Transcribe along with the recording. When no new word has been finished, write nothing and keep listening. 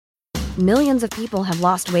Millions of people have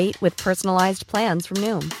lost weight with personalized plans from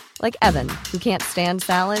Noom. Like Evan, who can't stand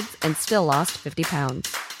salads and still lost 50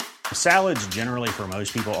 pounds. Salads generally for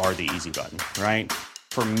most people are the easy button, right?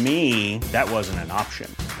 For me, that wasn't an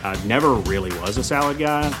option. I never really was a salad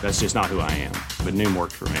guy. That's just not who I am. But Noom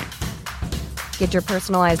worked for me. Get your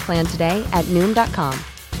personalized plan today at Noom.com.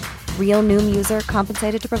 Real Noom user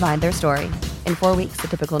compensated to provide their story. In 4 weeks, the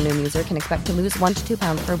typical Noom user can expect to lose 1 to 2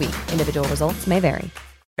 pounds per week. Individual results may vary.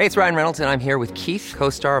 Hey, it's Ryan Reynolds, and I'm here with Keith,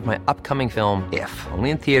 co-star of my upcoming film, If,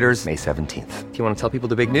 only in theaters May 17th. Do you want to tell people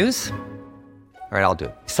the big news? All right, I'll do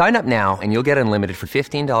it. Sign up now and you'll get unlimited for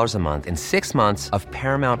 $15 a month and 6 months of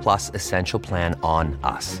Paramount Plus Essential Plan on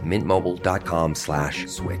us.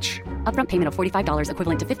 MintMobile.com/switch. Upfront payment of $45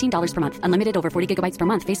 equivalent to $15 per month. Unlimited over 40 gigabytes per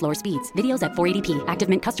month. Face lower speeds. Videos at 480p. Active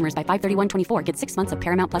Mint customers by 531.24 get 6 months of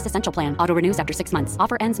Paramount Plus Essential Plan. Auto renews after 6 months.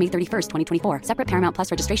 Offer ends May 31st, 2024. Separate Paramount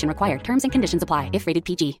Plus registration required. Terms and conditions apply if rated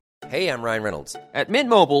PG. Hey, I'm Ryan Reynolds. At Mint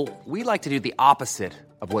Mobile, we like to do the opposite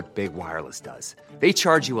of what Big Wireless does. They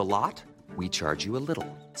charge you a lot. We charge you a little.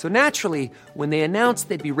 So naturally, when they announced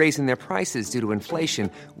they'd be raising their prices due to inflation,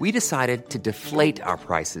 we decided to deflate our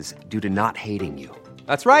prices due to not hating you.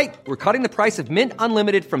 That's right. We're cutting the price of Mint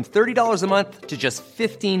Unlimited from $30 a month to just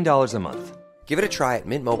 $15 a month. Give it a try at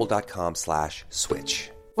mintmobile.com/switch.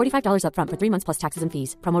 $45 upfront for 3 months plus taxes and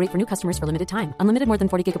fees. Promo rate for new customers for limited time. Unlimited more than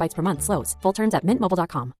 40 gigabytes per month. Slows full terms at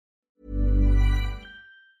mintmobile.com.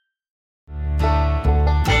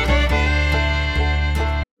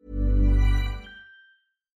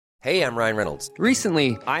 Hey, I'm Ryan Reynolds.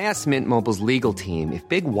 Recently, I asked Mint Mobile's legal team if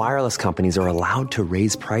big wireless companies are allowed to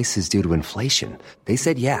raise prices due to inflation. They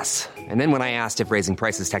said yes. And then when I asked if raising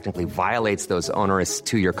prices technically violates those onerous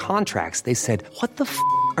two-year contracts, they said, "What the f***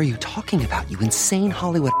 are you talking about, you insane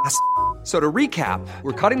Hollywood ass?" So to recap,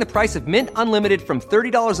 we're cutting the price of Mint Unlimited from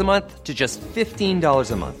 $30 a month to just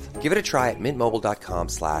 $15 a month. Give it a try at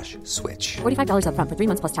mintmobile.com/switch. $45 upfront for 3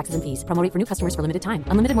 months plus taxes and fees. Promo rate for new customers for limited time.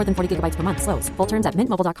 Unlimited more than 40 gigabytes per month. Slows full terms at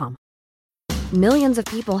mintmobile.com. Millions of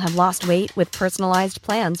people have lost weight with personalized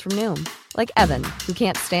plans from Noom. Like Evan, who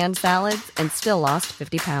can't stand salads and still lost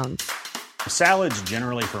 50 pounds. Salads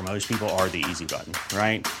generally for most people are the easy button,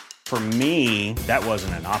 right? For me, that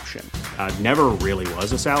wasn't an option. I never really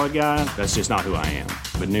was a salad guy. That's just not who I am.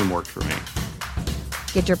 But Noom worked for me.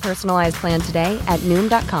 Get your personalized plan today at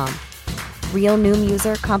Noom.com. Real Noom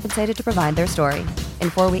user compensated to provide their story. In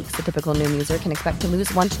 4 weeks, the typical Noom user can expect to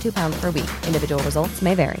lose 1 to 2 pounds per week. Individual results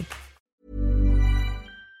may vary.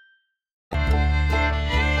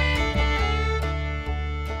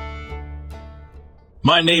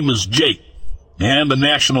 My name is Jake, and a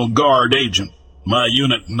National Guard agent. My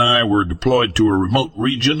unit and I were deployed to a remote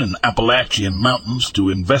region in Appalachian Mountains to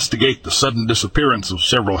investigate the sudden disappearance of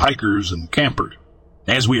several hikers and campers.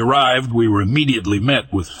 As we arrived, we were immediately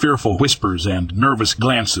met with fearful whispers and nervous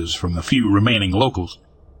glances from the few remaining locals.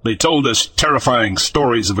 They told us terrifying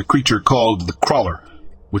stories of a creature called the Crawler,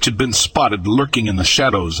 which had been spotted lurking in the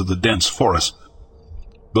shadows of the dense forest.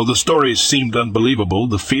 Though the stories seemed unbelievable,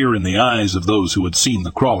 the fear in the eyes of those who had seen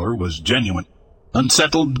the Crawler was genuine.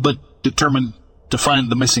 Unsettled but determined to find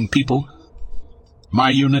the missing people, my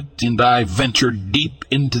unit and I ventured deep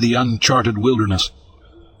into the uncharted wilderness.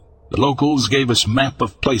 The locals gave us a map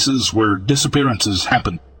of places where disappearances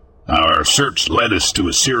happened. Our search led us to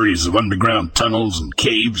a series of underground tunnels and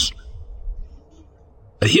caves,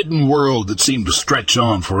 a hidden world that seemed to stretch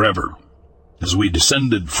on forever. As we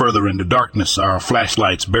descended further into darkness, our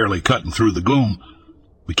flashlights barely cutting through the gloom,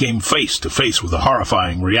 we came face to face with the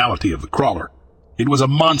horrifying reality of the Crawler. It was a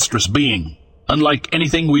monstrous being, unlike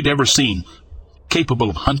anything we'd ever seen, capable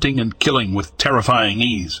of hunting and killing with terrifying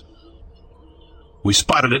ease. We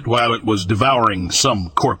spotted it while it was devouring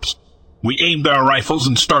some corpse. We aimed our rifles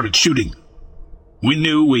and started shooting. We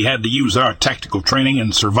knew we had to use our tactical training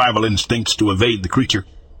and survival instincts to evade the creature.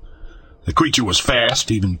 The creature was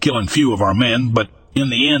fast, even killing few of our men, but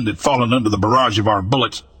in the end had fallen under the barrage of our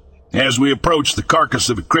bullets. As we approached the carcass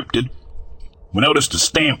of a cryptid, we noticed a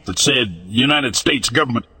stamp that said United States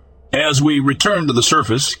Government. As we returned to the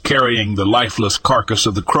surface, carrying the lifeless carcass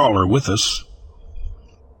of the Crawler with us,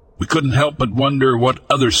 we couldn't help but wonder what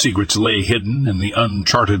other secrets lay hidden in the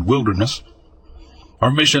uncharted wilderness.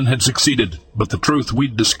 Our mission had succeeded, but the truth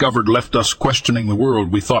we'd discovered left us questioning the world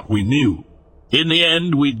we thought we knew. In the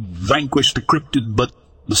end, we'd vanquished the cryptid, but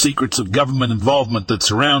the secrets of government involvement that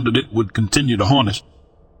surrounded it would continue to haunt us.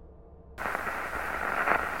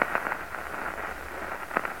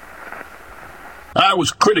 I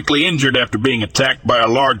was critically injured after being attacked by a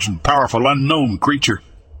large and powerful unknown creature.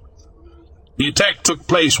 The attack took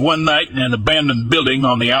place one night in an abandoned building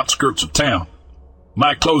on the outskirts of town.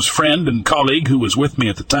 My close friend and colleague, who was with me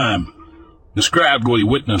at the time, described what he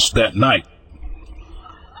witnessed that night.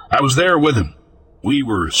 I was there with him. We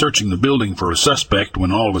were searching the building for a suspect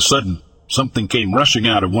when all of a sudden something came rushing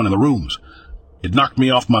out of one of the rooms. It knocked me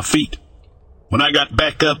off my feet. When I got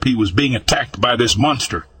back up, he was being attacked by this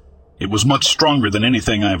monster. It was much stronger than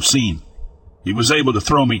anything I've seen. He was able to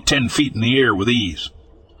throw me 10 feet in the air with ease.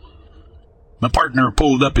 My partner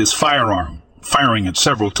pulled up his firearm, firing it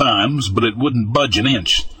several times, but it wouldn't budge an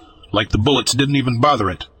inch, like the bullets didn't even bother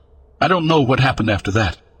it. I don't know what happened after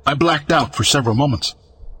that. I blacked out for several moments.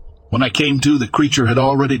 When I came to, the creature had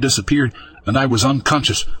already disappeared, and I was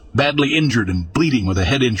unconscious, badly injured and bleeding with a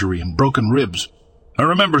head injury and broken ribs. I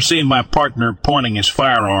remember seeing my partner pointing his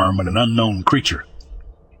firearm at an unknown creature.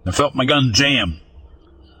 I felt my gun jam.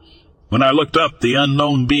 When I looked up, the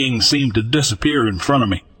unknown being seemed to disappear in front of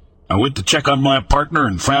me. I went to check on my partner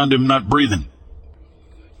and found him not breathing.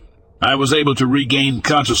 I was able to regain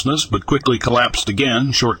consciousness, but quickly collapsed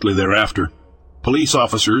again shortly thereafter. Police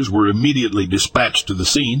officers were immediately dispatched to the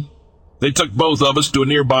scene. They took both of us to a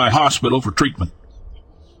nearby hospital for treatment.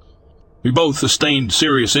 We both sustained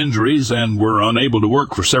serious injuries and were unable to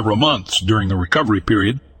work for several months during the recovery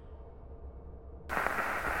period.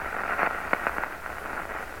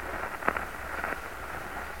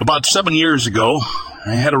 About 7 years ago,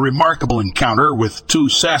 I had a remarkable encounter with 2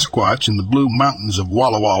 Sasquatch in the Blue Mountains of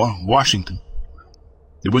Walla Walla, Washington.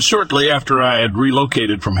 It was shortly after I had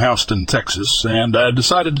relocated from Houston, Texas, and I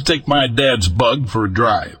decided to take my dad's bug for a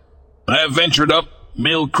drive. I ventured up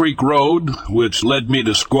Mill Creek Road, which led me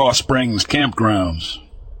to Squaw Springs campgrounds.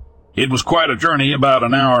 It was quite a journey, about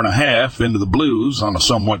an hour and a half into the Blues on a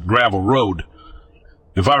somewhat gravel road.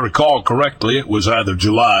 If I recall correctly, it was either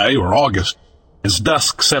July or August. As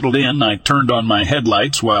dusk settled in, I turned on my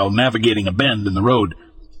headlights while navigating a bend in the road.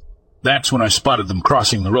 That's when I spotted them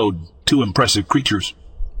crossing the road, 2 impressive creatures.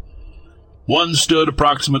 One stood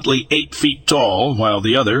approximately 8 feet tall, while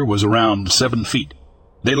the other was around 7 feet.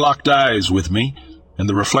 They locked eyes with me, and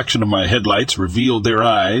the reflection of my headlights revealed their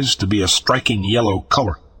eyes to be a striking yellow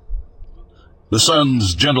color. The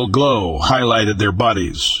sun's gentle glow highlighted their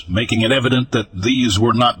bodies, making it evident that these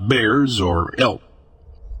were not bears or elk.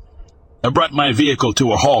 I brought my vehicle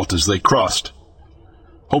to a halt as they crossed,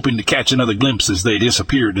 hoping to catch another glimpse as they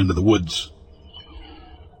disappeared into the woods.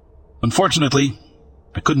 Unfortunately,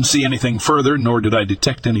 I couldn't see anything further, nor did I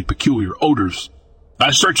detect any peculiar odors.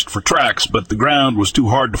 I searched for tracks, but the ground was too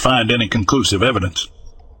hard to find any conclusive evidence.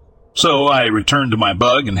 So I returned to my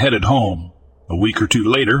bug and headed home. A week or two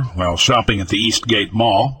later, while shopping at the Eastgate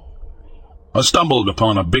Mall, I stumbled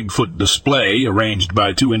upon a Bigfoot display arranged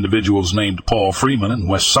by 2 individuals named Paul Freeman and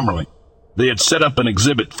Wes Summerly. They had set up an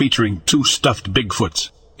exhibit featuring 2 stuffed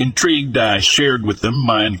Bigfoots. Intrigued, I shared with them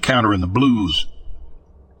my encounter in the Blues.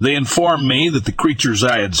 They informed me that the creatures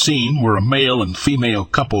I had seen were a male and female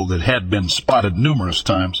couple that had been spotted numerous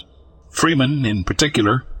times. Freeman, in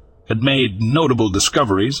particular, had made notable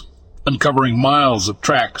discoveries, uncovering miles of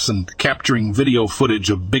tracks and capturing video footage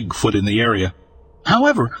of Bigfoot in the area.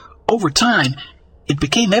 However, over time, it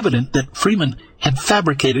became evident that Freeman had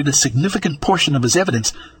fabricated a significant portion of his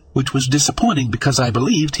evidence, which was disappointing because I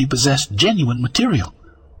believed he possessed genuine material.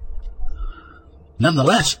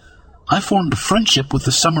 Nonetheless, I formed a friendship with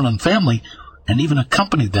the Summerlin family and even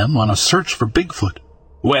accompanied them on a search for Bigfoot.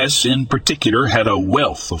 Wes, in particular, had a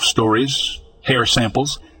wealth of stories, hair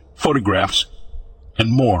samples, photographs,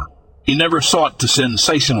 and more. He never sought to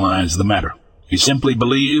sensationalize the matter. He simply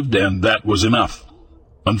believed, and that was enough.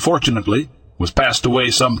 Unfortunately, was passed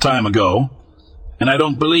away some time ago, and I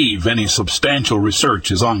don't believe any substantial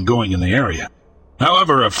research is ongoing in the area.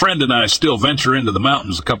 However, a friend and I still venture into the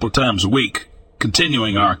mountains a couple of times a week,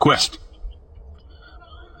 continuing our quest.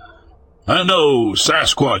 I know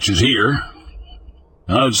Sasquatch is here.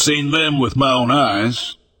 I've seen them with my own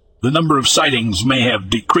eyes. The number of sightings may have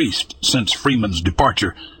decreased since Freeman's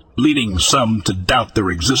departure, leading some to doubt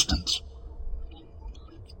their existence.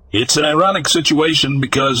 It's an ironic situation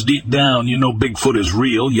because deep down you know Bigfoot is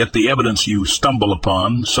real, yet the evidence you stumble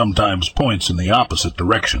upon sometimes points in the opposite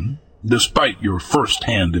direction, despite your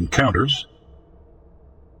first-hand encounters.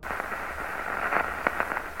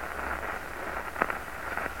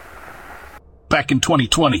 Back in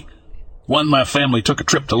 2020, my family took a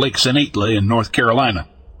trip to Lake Sanetla in North Carolina,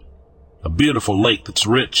 a beautiful lake that's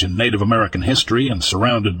rich in Native American history and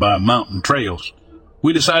surrounded by mountain trails.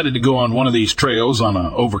 We decided to go on one of these trails on an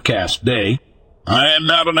overcast day. I am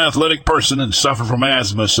not an athletic person and suffer from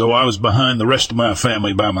asthma, so I was behind the rest of my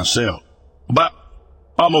family by myself. About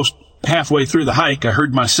almost halfway through the hike, I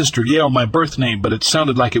heard my sister yell my birth name, but it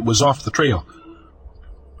sounded like it was off the trail.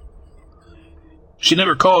 She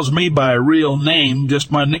never calls me by a real name,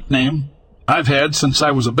 just my nickname I've had since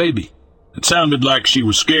I was a baby. It sounded like she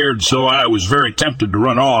was scared, so I was very tempted to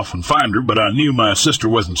run off and find her, but I knew my sister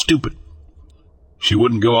wasn't stupid. She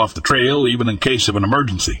wouldn't go off the trail even in case of an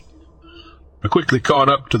emergency. I quickly caught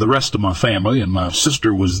up to the rest of my family, and my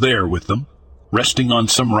sister was there with them, resting on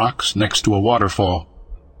some rocks next to a waterfall,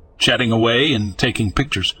 chatting away and taking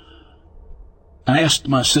pictures. I asked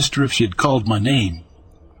my sister if she had called my name.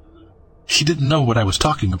 She didn't know what I was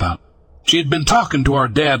talking about. She had been talking to our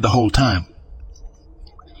dad the whole time.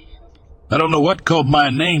 I don't know what called my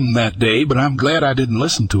name that day, but I'm glad I didn't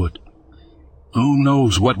listen to it. Who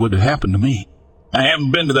knows what would have happened to me? I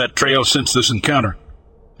haven't been to that trail since this encounter.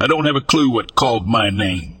 I don't have a clue what called my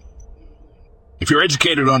name. If you're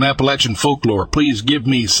educated on Appalachian folklore, please give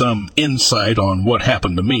me some insight on what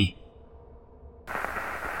happened to me.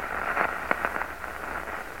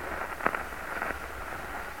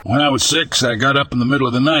 When I was 6, I got up in the middle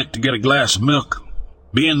of the night to get a glass of milk.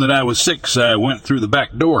 Being that I was 6, I went through the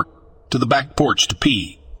back door to the back porch to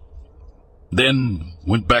pee. Then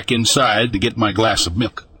went back inside to get my glass of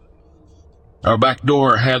milk. Our back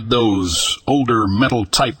door had those older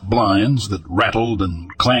metal-type blinds that rattled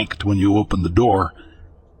and clanked when you opened the door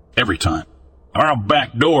every time. Our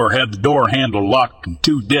back door had the door handle locked and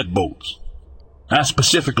 2 deadbolts. I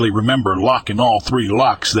specifically remember locking all 3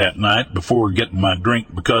 locks that night before getting my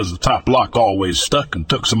drink because the top lock always stuck and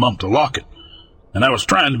took some month to lock it, and I was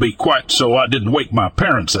trying to be quiet so I didn't wake my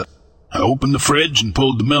parents up. I opened the fridge and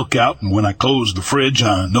pulled the milk out, and when I closed the fridge,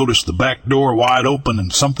 I noticed the back door wide open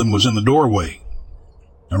and something was in the doorway.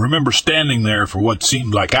 I remember standing there for what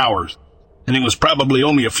seemed like hours, and it was probably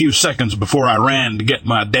only a few seconds before I ran to get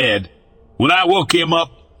my dad. When I woke him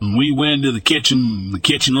up and we went to the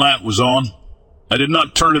kitchen light was on. I did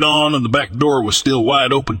not turn it on, and the back door was still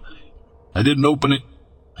wide open. I didn't open it.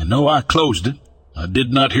 I know I closed it. I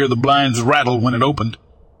did not hear the blinds rattle when it opened.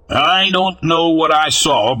 I don't know what I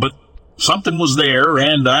saw, but something was there,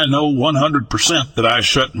 and I know 100% that I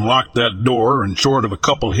shut and locked that door, and short of a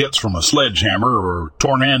couple hits from a sledgehammer or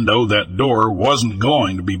tornado, that door wasn't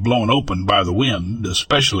going to be blown open by the wind,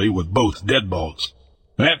 especially with both deadbolts.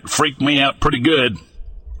 That freaked me out pretty good.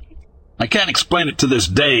 I can't explain it to this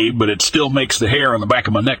day, but it still makes the hair on the back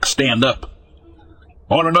of my neck stand up.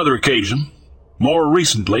 On another occasion, more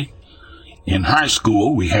recently, in high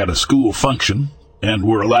school, we had a school function, and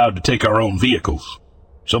were allowed to take our own vehicles.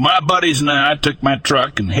 So my buddies and I took my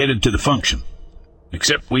truck and headed to the function,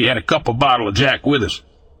 except we had a couple bottles of Jack with us.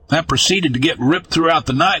 I proceeded to get ripped throughout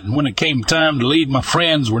the night, and when it came time to leave, my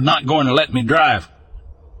friends were not going to let me drive.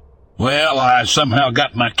 Well, I somehow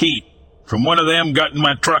got my key from one of them, got in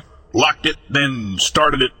my truck, locked it, then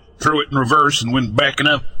started it, threw it in reverse, and went backing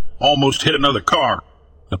up, almost hit another car.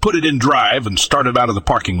 I put it in drive and started out of the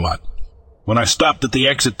parking lot. When I stopped at the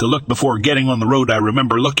exit to look before getting on the road, I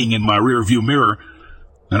remember looking in my rearview mirror,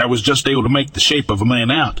 and I was just able to make the shape of a man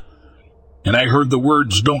out. And I heard the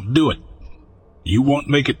words, "Don't do it. You won't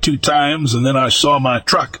make it 2 times," and then I saw my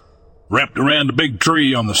truck wrapped around a big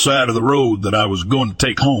tree on the side of the road that I was going to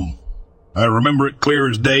take home. I remember it clear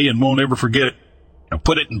as day and won't ever forget it. I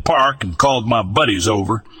put it in park and called my buddies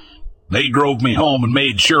over. They drove me home and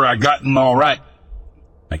made sure I got in all right.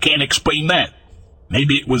 I can't explain that.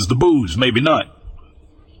 Maybe it was the booze, maybe not.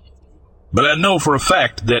 But I know for a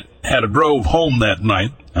fact that had I drove home that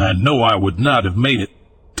night, I know I would not have made it.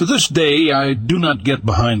 To this day, I do not get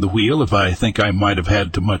behind the wheel if I think I might have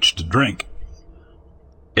had too much to drink.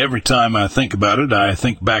 Every time I think about it, I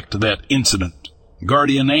think back to that incident.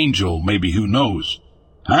 Guardian angel, maybe, who knows.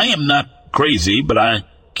 I am not crazy, but I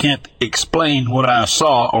can't explain what I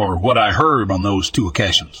saw or what I heard on those 2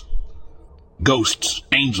 occasions. Ghosts,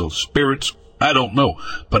 angels, spirits, I don't know,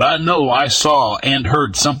 but I know I saw and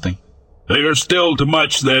heard something. There's still too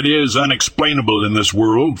much that is unexplainable in this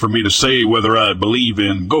world for me to say whether I believe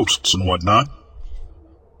in ghosts and whatnot.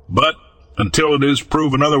 But until it is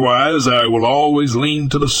proven otherwise, I will always lean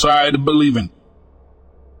to the side of believing.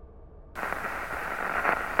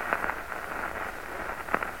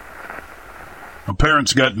 My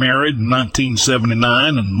parents got married in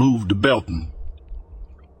 1979 and moved to Belton.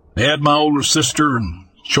 They had my older sister, and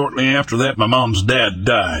shortly after that my mom's dad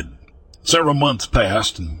died. Several months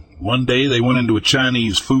passed, and one day they went into a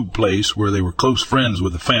Chinese food place where they were close friends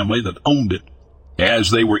with the family that owned it.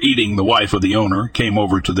 As they were eating, the wife of the owner came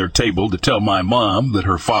over to their table to tell my mom that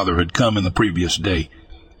her father had come in the previous day.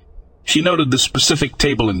 She noted the specific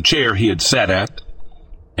table and chair he had sat at,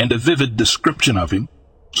 and a vivid description of him.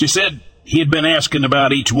 She said he had been asking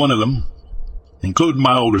about each one of them, including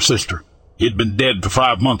my older sister. He had been dead for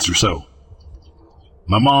 5 months or so.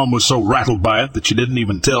 My mom was so rattled by it that she didn't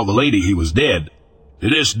even tell the lady he was dead. To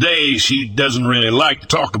this day, she doesn't really like to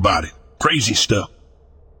talk about it. Crazy stuff.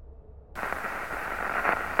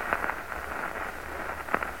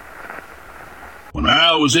 When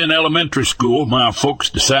I was in elementary school, my folks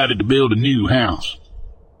decided to build a new house.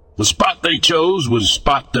 The spot they chose was a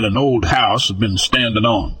spot that an old house had been standing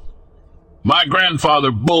on. My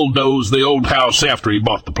grandfather bulldozed the old house after he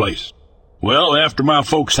bought the place. Well, after my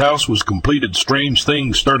folks' house was completed, strange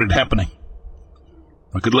things started happening.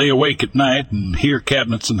 I could lay awake at night and hear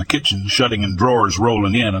cabinets in the kitchen shutting and drawers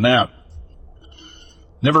rolling in and out.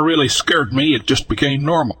 Never really scared me, it just became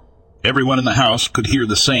normal. Everyone in the house could hear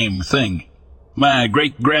the same thing. My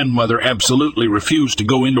great-grandmother absolutely refused to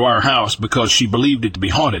go into our house because she believed it to be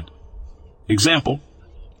haunted. Example,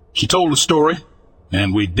 she told a story,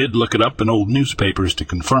 and we did look it up in old newspapers to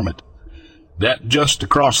confirm it, that just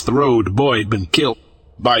across the road a boy had been killed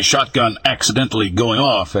by a shotgun accidentally going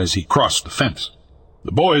off as he crossed the fence.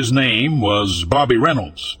 The boy's name was Bobby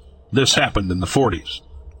Reynolds. This happened in the 40s.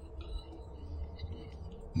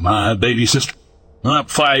 My baby sister, not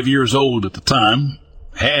 5 years old at the time,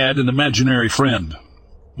 had an imaginary friend.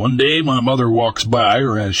 One day my mother walks by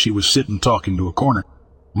her as she was sitting talking to a corner.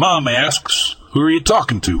 Mom asks, "Who are you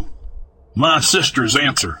talking to?" My sister's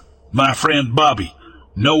answer, "My friend Bobby."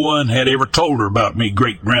 No one had ever told her about me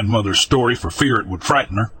great-grandmother's story for fear it would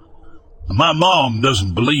frighten her. My mom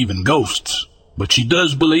doesn't believe in ghosts, but she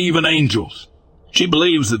does believe in angels. She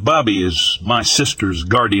believes that Bobby is my sister's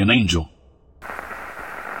guardian angel.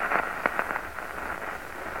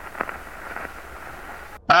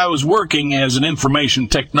 I was working as an information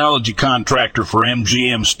technology contractor for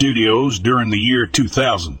MGM Studios during the year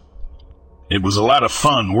 2000. It was a lot of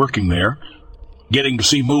fun working there. Getting to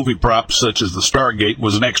see movie props such as the Stargate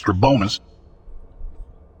was an extra bonus.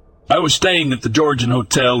 I was staying at the Georgian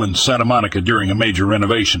Hotel in Santa Monica during a major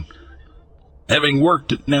renovation. Having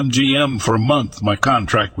worked at MGM for a month, my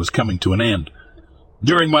contract was coming to an end.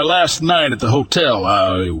 During my last night at the hotel,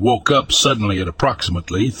 I woke up suddenly at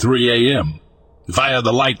approximately 3 a.m. Via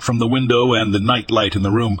the light from the window and the night light in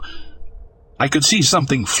the room, I could see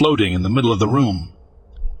something floating in the middle of the room.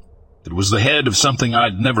 It was the head of something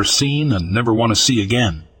I'd never seen and never want to see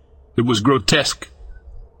again. It was grotesque.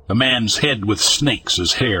 A man's head with snakes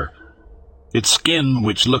as hair. Its skin,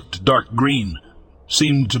 which looked dark green,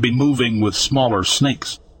 seemed to be moving with smaller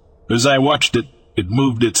snakes. As I watched it, it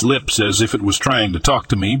moved its lips as if it was trying to talk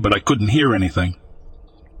to me, but I couldn't hear anything.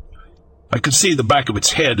 I could see the back of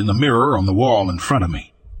its head in the mirror on the wall in front of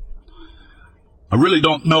me. I really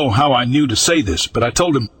don't know how I knew to say this, but I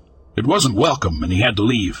told him it wasn't welcome and he had to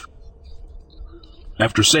leave.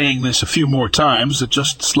 After saying this a few more times, it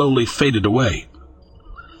just slowly faded away.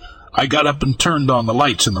 I got up and turned on the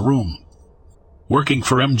lights in the room. Working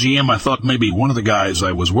for MGM, I thought maybe one of the guys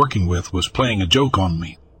I was working with was playing a joke on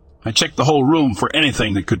me. I checked the whole room for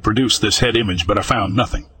anything that could produce this head image, but I found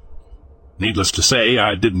nothing. Needless to say,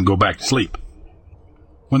 I didn't go back to sleep.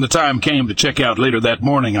 When the time came to check out later that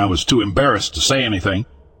morning, I was too embarrassed to say anything.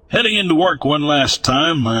 Heading into work one last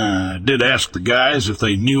time, I did ask the guys if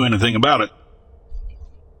they knew anything about it.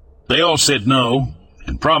 They all said no,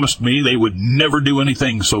 and promised me they would never do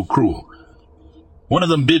anything so cruel. One of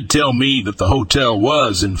them did tell me that the hotel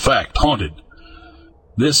was, in fact, haunted.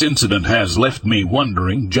 This incident has left me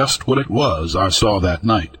wondering just what it was I saw that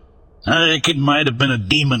night. I think it might have been a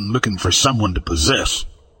demon looking for someone to possess.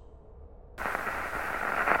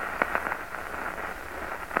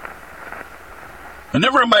 I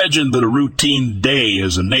never imagined that a routine day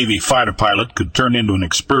as a Navy fighter pilot could turn into an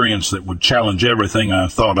experience that would challenge everything I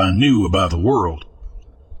thought I knew about the world.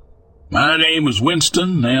 My name was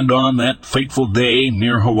Winston, and on that fateful day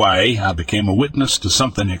near Hawaii, I became a witness to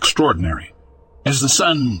something extraordinary. As the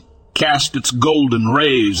sun cast its golden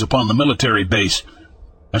rays upon the military base,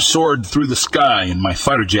 I soared through the sky in my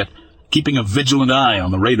fighter jet, keeping a vigilant eye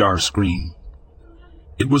on the radar screen.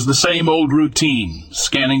 It was the same old routine,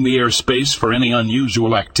 scanning the airspace for any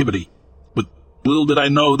unusual activity. But little did I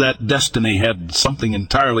know that destiny had something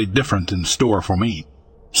entirely different in store for me.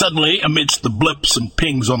 Suddenly, amidst the blips and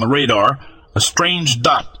pings on the radar, a strange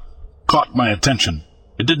dot caught my attention.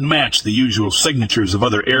 It didn't match the usual signatures of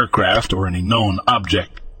other aircraft or any known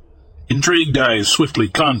object. Intrigued, I swiftly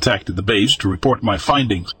contacted the base to report my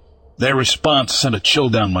findings. Their response sent a chill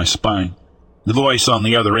down my spine. The voice on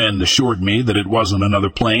the other end assured me that it wasn't another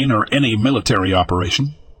plane or any military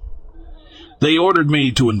operation. They ordered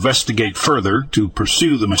me to investigate further, to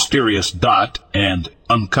pursue the mysterious dot and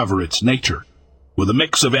uncover its nature. With a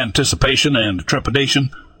mix of anticipation and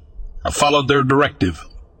trepidation, I followed their directive,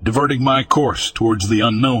 diverting my course towards the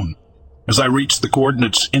unknown. As I reached the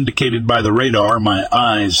coordinates indicated by the radar, my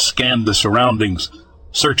eyes scanned the surroundings,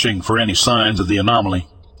 searching for any signs of the anomaly.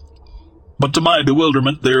 But to my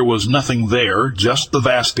bewilderment, there was nothing there, just the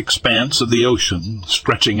vast expanse of the ocean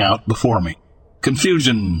stretching out before me.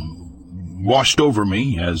 Confusion washed over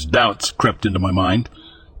me as doubts crept into my mind.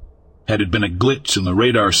 Had it been a glitch in the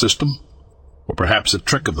radar system, or perhaps a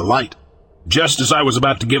trick of the light? Just as I was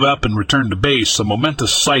about to give up and return to base, a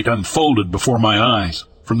momentous sight unfolded before my eyes.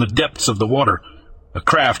 From the depths of the water, a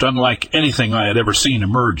craft unlike anything I had ever seen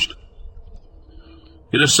emerged.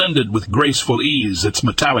 It ascended with graceful ease, its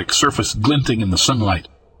metallic surface glinting in the sunlight.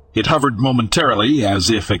 It hovered momentarily, as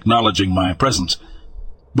if acknowledging my presence,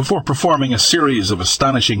 before performing a series of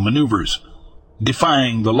astonishing maneuvers.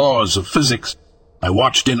 Defying the laws of physics, I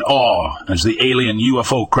watched in awe as the alien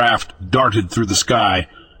UFO craft darted through the sky,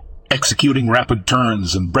 executing rapid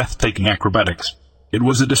turns and breathtaking acrobatics. It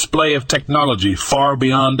was a display of technology far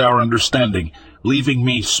beyond our understanding, leaving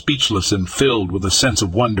me speechless and filled with a sense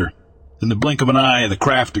of wonder. In the blink of an eye, the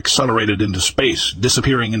craft accelerated into space,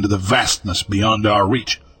 disappearing into the vastness beyond our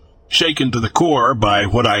reach. Shaken to the core by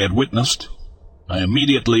what I had witnessed, I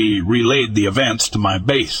immediately relayed the events to my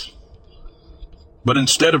base. But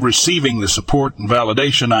instead of receiving the support and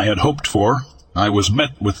validation I had hoped for, I was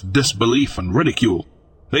met with disbelief and ridicule.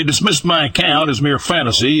 They dismissed my account as mere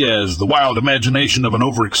fantasy, as the wild imagination of an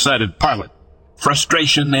overexcited pilot.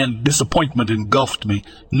 Frustration and disappointment engulfed me,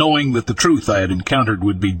 knowing that the truth I had encountered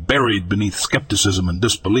would be buried beneath skepticism and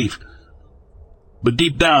disbelief. But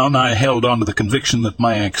deep down I held on to the conviction that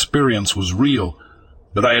my experience was real,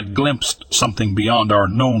 that I had glimpsed something beyond our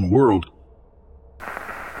known world.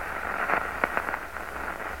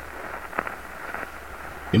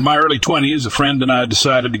 In my early 20s, a friend and I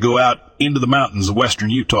decided to go out into the mountains of western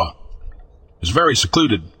Utah. It was very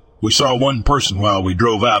secluded. We saw one person while we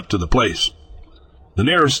drove out to the place. The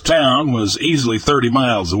nearest town was easily 30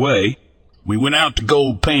 miles away. We went out to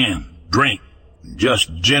Gold Pan, drink, and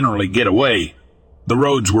just generally get away. The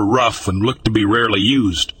roads were rough and looked to be rarely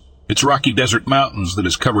used. It's rocky desert mountains that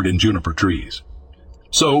is covered in juniper trees.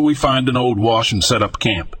 So we find an old wash and set up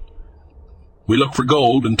camp. We looked for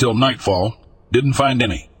gold until nightfall. Didn't find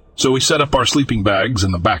any, so we set up our sleeping bags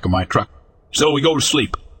in the back of my truck. So we go to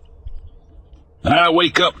sleep. And I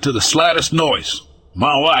wake up to the slightest noise.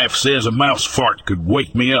 My wife says a mouse fart could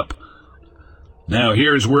wake me up. Now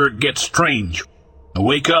here's where it gets strange. I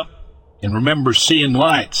wake up and remember seeing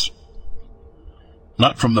lights.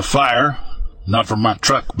 Not from the fire, not from my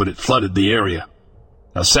truck, but it flooded the area.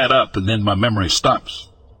 I sat up and then my memory stops.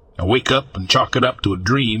 I wake up and chalk it up to a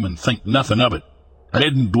dream and think nothing of it. I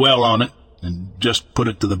didn't dwell on it, and just put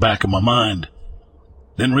it to the back of my mind.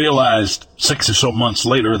 Then realized 6 or so months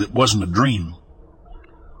later that it wasn't a dream.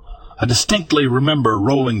 I distinctly remember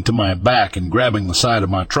rolling to my back and grabbing the side of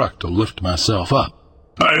my truck to lift myself up.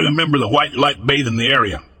 I remember the white light bathing the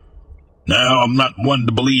area. Now, I'm not one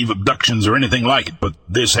to believe abductions or anything like it, but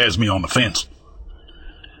this has me on the fence.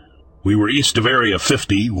 We were east of Area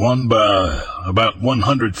 50, one by about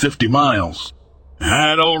 150 miles.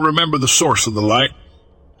 I don't remember the source of the light.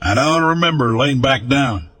 I don't remember laying back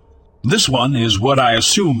down. This one is what I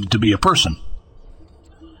assumed to be a person.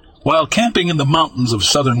 While camping in the mountains of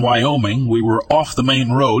southern Wyoming, we were off the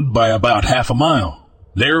main road by about half a mile.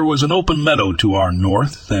 There was an open meadow to our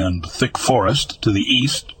north and thick forest to the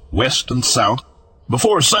east, west, and south.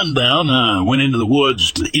 Before sundown, I went into the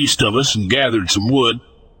woods to the east of us and gathered some wood.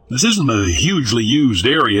 This isn't a hugely used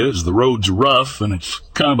area, as the road's rough, and it's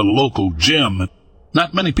kind of a local gem that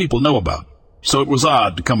not many people know about. So it was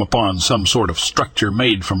odd to come upon some sort of structure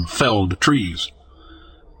made from felled trees.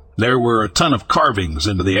 There were a ton of carvings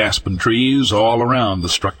into the aspen trees all around the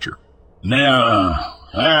structure. Now,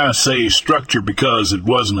 I say structure because it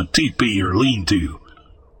wasn't a teepee or lean-to.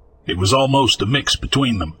 It was almost a mix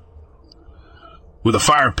between them, with a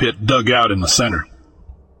fire pit dug out in the center.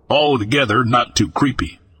 Altogether, not too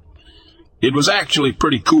creepy. It was actually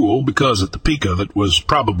pretty cool because at the peak of it was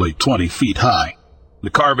probably 20 feet high. The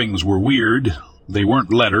carvings were weird. They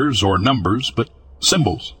weren't letters or numbers, but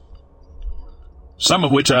symbols, some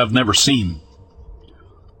of which I've never seen.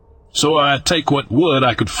 So I take what wood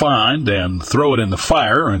I could find and throw it in the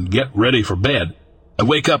fire and get ready for bed. I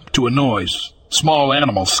wake up to a noise, small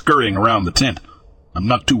animals scurrying around the tent. I'm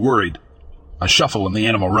not too worried. I shuffle and the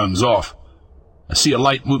animal runs off. I see a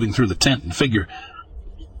light moving through the tent and figure.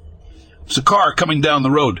 It's a car coming down the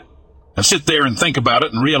road. I sit there and think about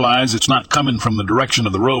it and realize it's not coming from the direction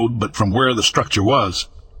of the road, but from where the structure was.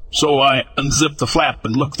 So I unzip the flap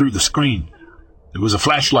and look through the screen. There was a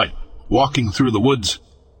flashlight walking through the woods.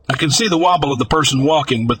 I can see the wobble of the person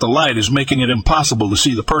walking, but the light is making it impossible to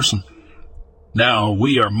see the person. Now,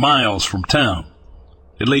 we are miles from town.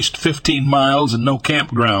 At least 15 miles and no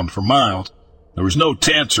campground for miles. There was no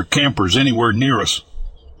tents or campers anywhere near us.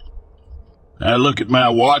 I look at my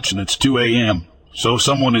watch and it's 2 a.m., so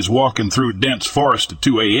someone is walking through dense forest at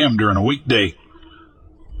 2 a.m. during a weekday.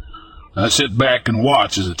 I sit back and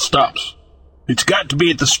watch as it stops. It's got to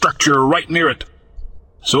be at the structure right near it.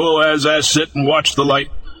 So as I sit and watch the light,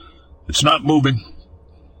 it's not moving,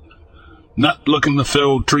 not looking the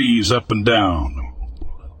felled trees up and down,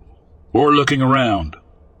 or looking around.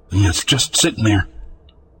 It's just sitting there.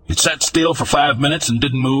 It sat still for 5 minutes and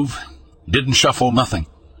didn't move, didn't shuffle, nothing.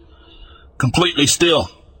 Completely still.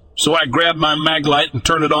 So I grab my mag light and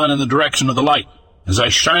turn it on in the direction of the light. As I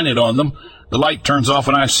shine it on them, the light turns off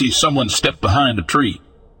and I see someone step behind a tree.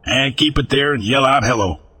 I keep it there and yell out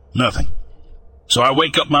hello. Nothing. So I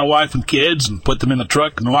wake up my wife and kids and put them in the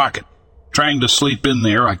truck and lock it. Trying to sleep in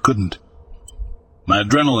there, I couldn't. My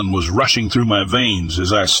adrenaline was rushing through my veins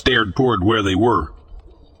as I stared toward where they were.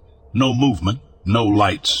 No movement, no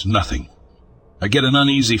lights, nothing. I get an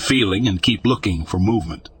uneasy feeling and keep looking for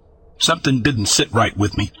movement. Something didn't sit right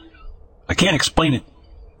with me. I can't explain it.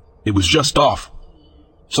 It was just off.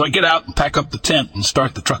 So I get out and pack up the tent and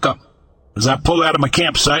start the truck up. As I pull out of my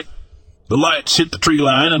campsite, the lights hit the tree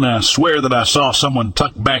line and I swear that I saw someone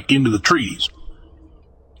tucked back into the trees.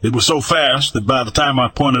 It was so fast that by the time I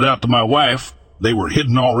pointed out to my wife, they were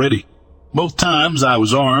hidden already. Both times I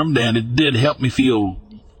was armed, and it did help me feel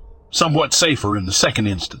somewhat safer in the second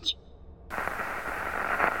instance.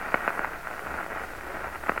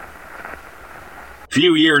 A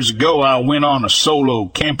few years ago, I went on a solo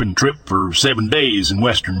camping trip for 7 days in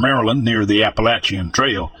western Maryland near the Appalachian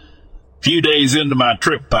Trail. A few days into my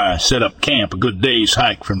trip, I set up camp a good day's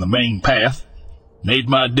hike from the main path, made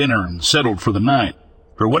my dinner, and settled for the night.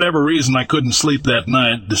 For whatever reason, I couldn't sleep that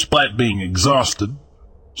night, despite being exhausted,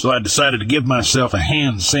 so I decided to give myself a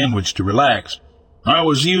ham sandwich to relax. I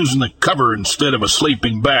was using a cover instead of a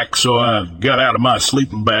sleeping bag, so I got out of my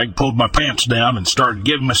sleeping bag, pulled my pants down, and started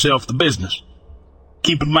giving myself the business.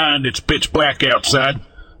 Keep in mind it's pitch black outside.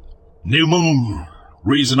 New moon.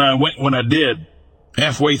 Reason I went when I did.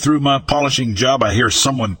 Halfway through my polishing job, I hear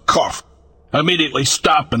someone cough. I immediately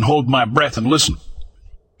stop and hold my breath and listen.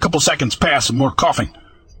 A couple seconds pass and more coughing.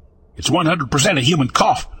 It's 100% a human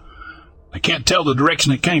cough. I can't tell the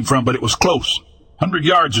direction it came from, but it was close. 100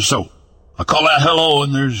 yards or so. I call out hello,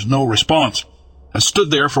 and there's no response. I stood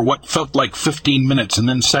there for what felt like 15 minutes and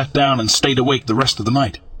then sat down and stayed awake the rest of the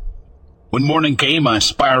night. When morning came, I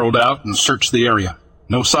spiraled out and searched the area.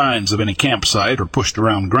 No signs of any campsite or pushed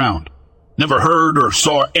around ground. Never heard or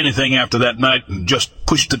saw anything after that night and just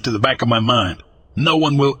pushed it to the back of my mind. No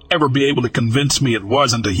one will ever be able to convince me it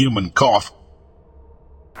wasn't a human cough.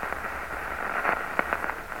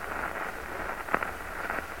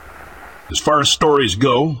 As far as stories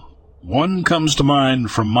go, one comes to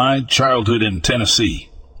mind from my childhood in Tennessee.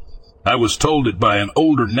 I was told it by an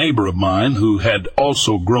older neighbor of mine who had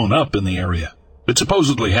also grown up in the area. It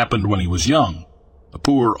supposedly happened when he was young. A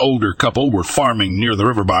poor older couple were farming near the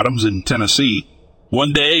river bottoms in Tennessee.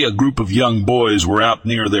 One day, a group of young boys were out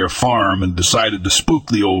near their farm and decided to spook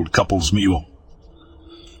the old couple's mule.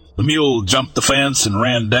 The mule jumped the fence and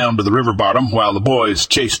ran down to the river bottom while the boys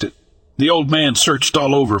chased it. The old man searched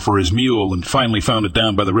all over for his mule and finally found it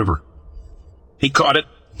down by the river. He caught it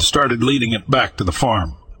and started leading it back to the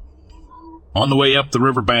farm. On the way up the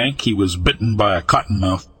riverbank, he was bitten by a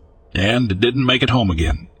cottonmouth and didn't make it home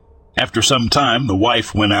again. After some time, the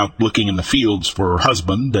wife went out looking in the fields for her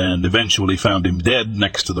husband and eventually found him dead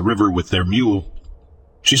next to the river with their mule.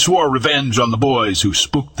 She swore revenge on the boys who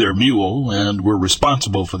spooked their mule and were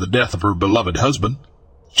responsible for the death of her beloved husband.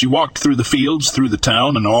 She walked through the fields, through the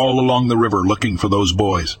town, and all along the river looking for those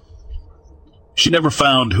boys. She never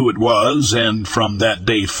found who it was, and from that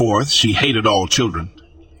day forth she hated all children.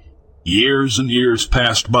 Years and years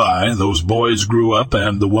passed by, those boys grew up,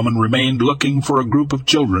 and the woman remained looking for a group of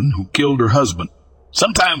children who killed her husband.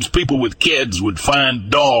 Sometimes people with kids would find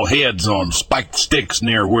doll heads on spiked sticks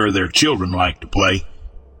near where their children liked to play.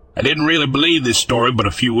 I didn't really believe this story, but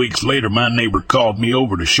a few weeks later my neighbor called me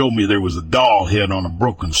over to show me there was a doll head on a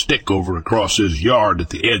broken stick over across his yard at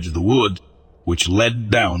the edge of the woods, which led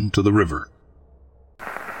down to the river.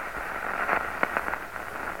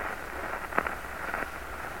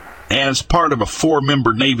 As part of a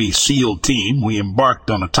 4-member Navy SEAL team, we embarked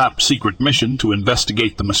on a top-secret mission to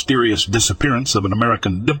investigate the mysterious disappearance of an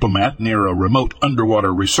American diplomat near a remote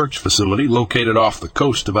underwater research facility located off the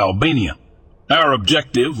coast of Albania. Our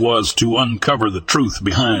objective was to uncover the truth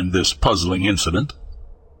behind this puzzling incident.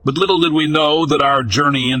 But little did we know that our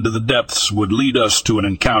journey into the depths would lead us to an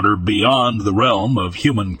encounter beyond the realm of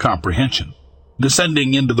human comprehension.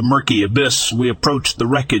 Descending into the murky abyss, we approached the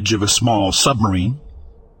wreckage of a small submarine,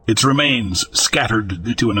 its remains scattered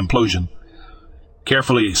due to an implosion.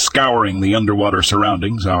 Carefully scouring the underwater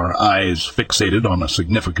surroundings, our eyes fixated on a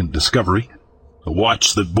significant discovery. a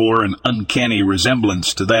watch that bore an uncanny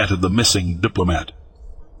resemblance to that of the missing diplomat.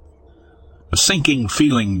 A sinking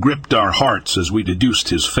feeling gripped our hearts as we deduced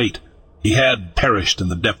his fate. He had perished in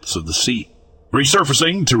the depths of the sea.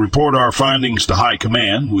 Resurfacing to report our findings to High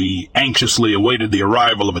Command, we anxiously awaited the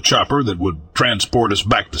arrival of a chopper that would transport us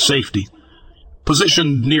back to safety.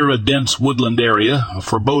 Positioned near a dense woodland area, a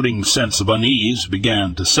foreboding sense of unease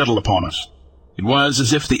began to settle upon us. It was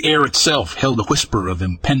as if the air itself held a whisper of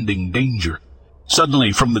impending danger.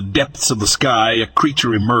 Suddenly, from the depths of the sky, a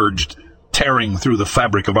creature emerged, tearing through the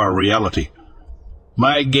fabric of our reality.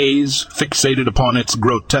 My gaze fixated upon its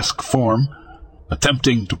grotesque form,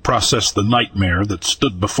 attempting to process the nightmare that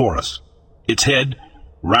stood before us. Its head,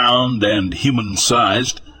 round and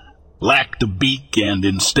human-sized, lacked a beak and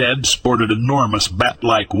instead sported enormous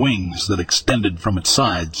bat-like wings that extended from its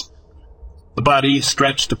sides. The body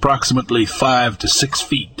stretched approximately 5 to 6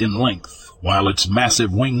 feet in length, while its massive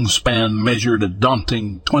wingspan measured a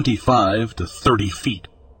daunting 25 to 30 feet.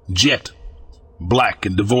 Jet, black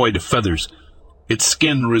and devoid of feathers, its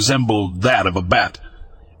skin resembled that of a bat,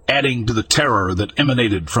 adding to the terror that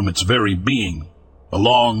emanated from its very being. A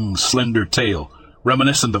long, slender tail,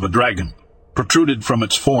 reminiscent of a dragon, protruded from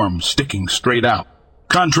its form, sticking straight out.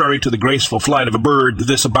 Contrary to the graceful flight of a bird,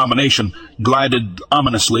 this abomination glided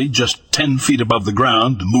ominously just 10 feet above the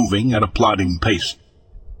ground, moving at a plodding pace.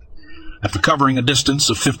 After covering a distance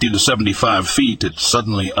of 50 to 75 feet, it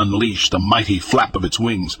suddenly unleashed a mighty flap of its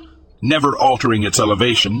wings, never altering its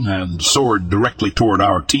elevation, and soared directly toward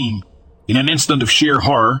our team. In an instant of sheer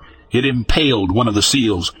horror, it impaled one of the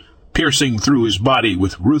SEALs, piercing through his body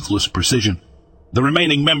with ruthless precision. The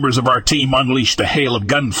remaining members of our team unleashed a hail of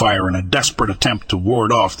gunfire in a desperate attempt to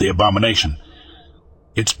ward off the abomination.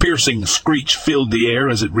 Its piercing screech filled the air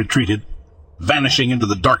as it retreated, vanishing into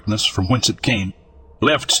the darkness from whence it came.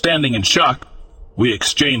 Left standing in shock, we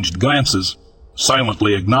exchanged glances,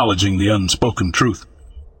 silently acknowledging the unspoken truth.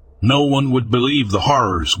 No one would believe the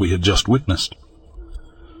horrors we had just witnessed.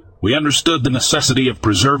 We understood the necessity of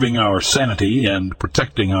preserving our sanity and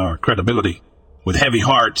protecting our credibility. With heavy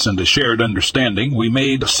hearts and a shared understanding, we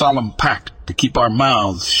made a solemn pact to keep our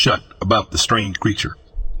mouths shut about the strange creature.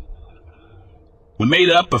 We made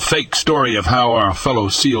up a fake story of how our fellow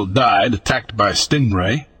SEAL died, attacked by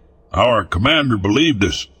Stingray. Our commander believed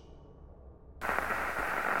us.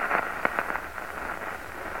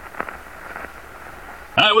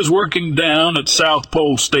 I was working down at South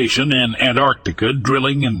Pole Station in Antarctica,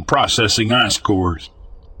 drilling and processing ice cores.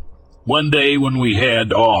 One day when we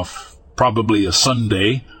had off, probably a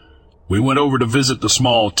Sunday, we went over to visit the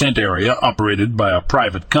small tent area operated by a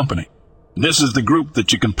private company. This is the group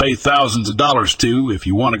that you can pay thousands of dollars to if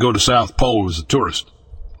you want to go to South Pole as a tourist.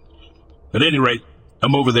 At any rate,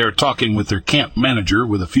 I'm over there talking with their camp manager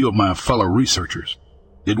with a few of my fellow researchers.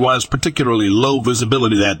 It was particularly low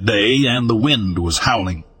visibility that day, and the wind was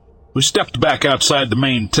howling. We stepped back outside the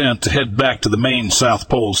main tent to head back to the main South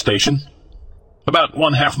Pole Station, about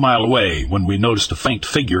 1/2 mile away, when we noticed a faint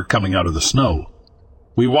figure coming out of the snow.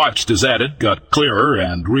 We watched as it got clearer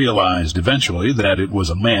and realized eventually that it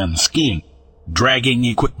was a man skiing, dragging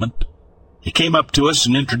equipment. He came up to us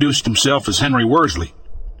and introduced himself as Henry Worsley.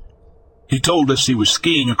 He told us he was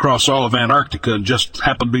skiing across all of Antarctica and just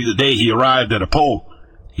happened to be the day he arrived at a pole.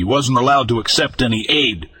 He wasn't allowed to accept any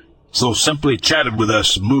aid, so simply chatted with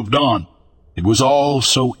us and moved on. It was all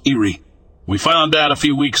so eerie. We found out a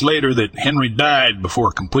few weeks later that Henry died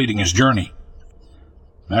before completing his journey.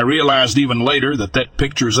 I realized even later that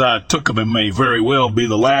pictures I took of him may very well be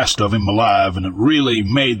the last of him alive, and it really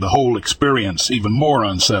made the whole experience even more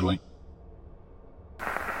unsettling.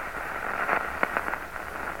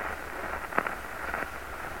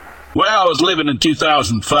 Well, I was living in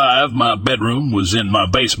 2005. My bedroom was in my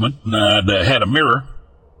basement, and I'd had a mirror,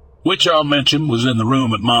 which I'll mention was in the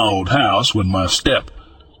room at my old house when my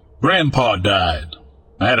grandpa died.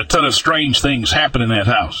 I had a ton of strange things happen in that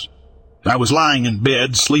house. I was lying in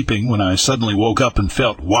bed, sleeping, when I suddenly woke up and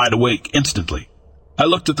felt wide awake instantly. I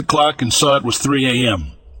looked at the clock and saw it was 3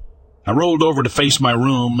 a.m. I rolled over to face my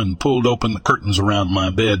room and pulled open the curtains around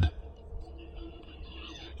my bed.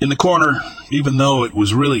 In the corner, even though it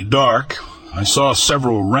was really dark, I saw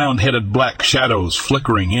several round-headed black shadows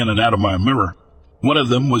flickering in and out of my mirror. One of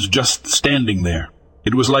them was just standing there.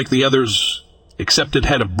 It was like the others, except it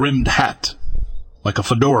had a brimmed hat, like a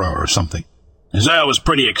fedora or something. As I was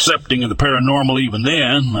pretty accepting of the paranormal even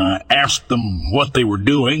then, I asked them what they were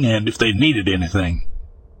doing and if they needed anything.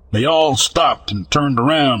 They all stopped and turned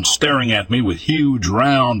around, staring at me with huge,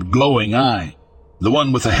 round, glowing eyes. The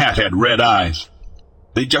one with the hat had red eyes.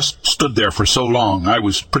 They just stood there for so long, I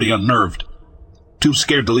was pretty unnerved. Too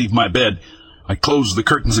scared to leave my bed, I closed the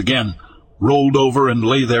curtains again, rolled over and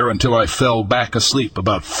lay there until I fell back asleep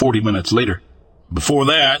about 40 minutes later. Before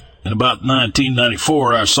that, in about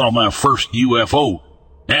 1994, I saw my first UFO.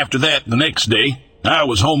 After that, the next day, I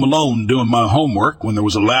was home alone doing my homework when there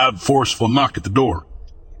was a loud, forceful knock at the door.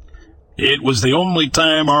 It was the only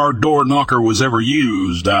time our door knocker was ever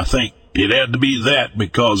used, I think. It had to be that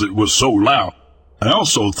because it was so loud. I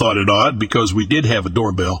also thought it odd because we did have a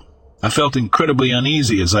doorbell. I felt incredibly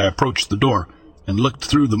uneasy as I approached the door and looked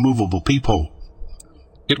through the movable peephole.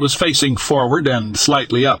 It was facing forward and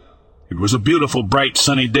slightly up. It was a beautiful, bright,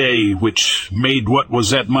 sunny day, which made what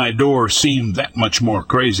was at my door seem that much more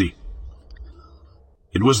crazy.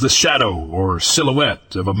 It was the shadow or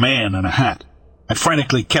silhouette of a man in a hat. I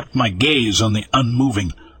frantically kept my gaze on the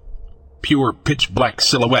unmoving, pure pitch-black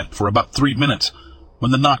silhouette for about 3 minutes,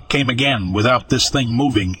 when the knock came again without this thing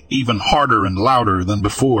moving, even harder and louder than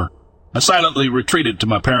before. I silently retreated to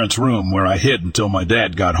my parents' room, where I hid until my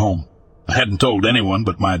dad got home. I hadn't told anyone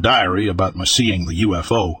but my diary about my seeing the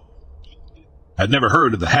UFO. I'd never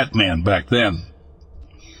heard of the Hat Man back then.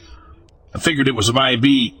 I figured it was might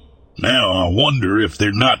be. Now I wonder if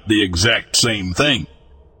they're not the exact same thing.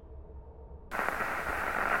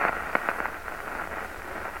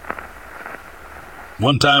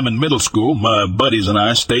 One time in middle school, my buddies and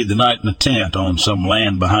I stayed the night in a tent on some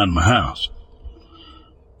land behind my house.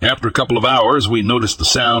 After a couple of hours, we noticed the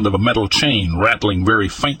sound of a metal chain rattling very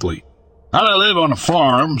faintly. I live on a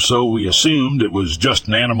farm, so we assumed it was just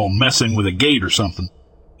an animal messing with a gate or something.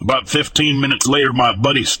 About 15 minutes later, my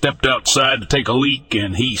buddy stepped outside to take a leak,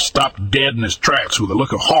 and he stopped dead in his tracks with a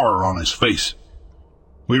look of horror on his face.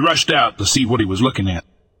 We rushed out to see what he was looking at.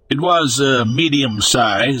 It was a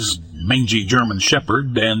medium-sized, mangy German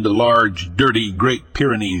Shepherd and a large, dirty Great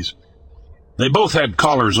Pyrenees. They both had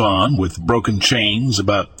collars on, with broken chains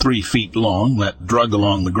about 3 feet long that drug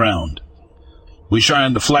along the ground. We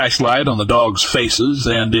shined a flashlight on the dogs' faces,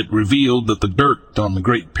 and it revealed that the dirt on the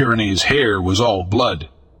Great Pyrenees' hair was all blood.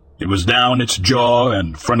 It was down its jaw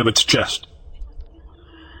and front of its chest.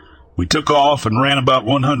 We took off and ran about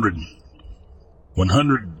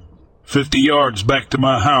 150 yards back to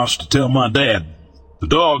my house to tell my dad. The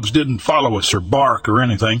dogs didn't follow us or bark or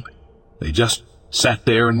anything. They just sat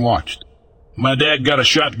there and watched. My dad got a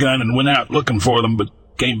shotgun and went out looking for them, but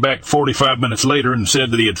came back 45 minutes later and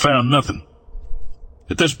said that he had found nothing.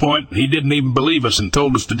 At this point, he didn't even believe us and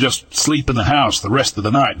told us to just sleep in the house the rest of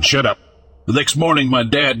the night and shut up. The next morning, my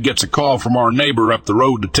dad gets a call from our neighbor up the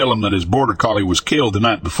road to tell him that his border collie was killed the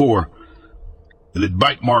night before. It had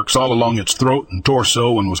bite marks all along its throat and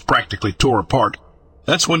torso and was practically tore apart.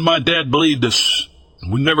 That's when my dad believed us.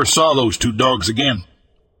 We never saw those 2 dogs again.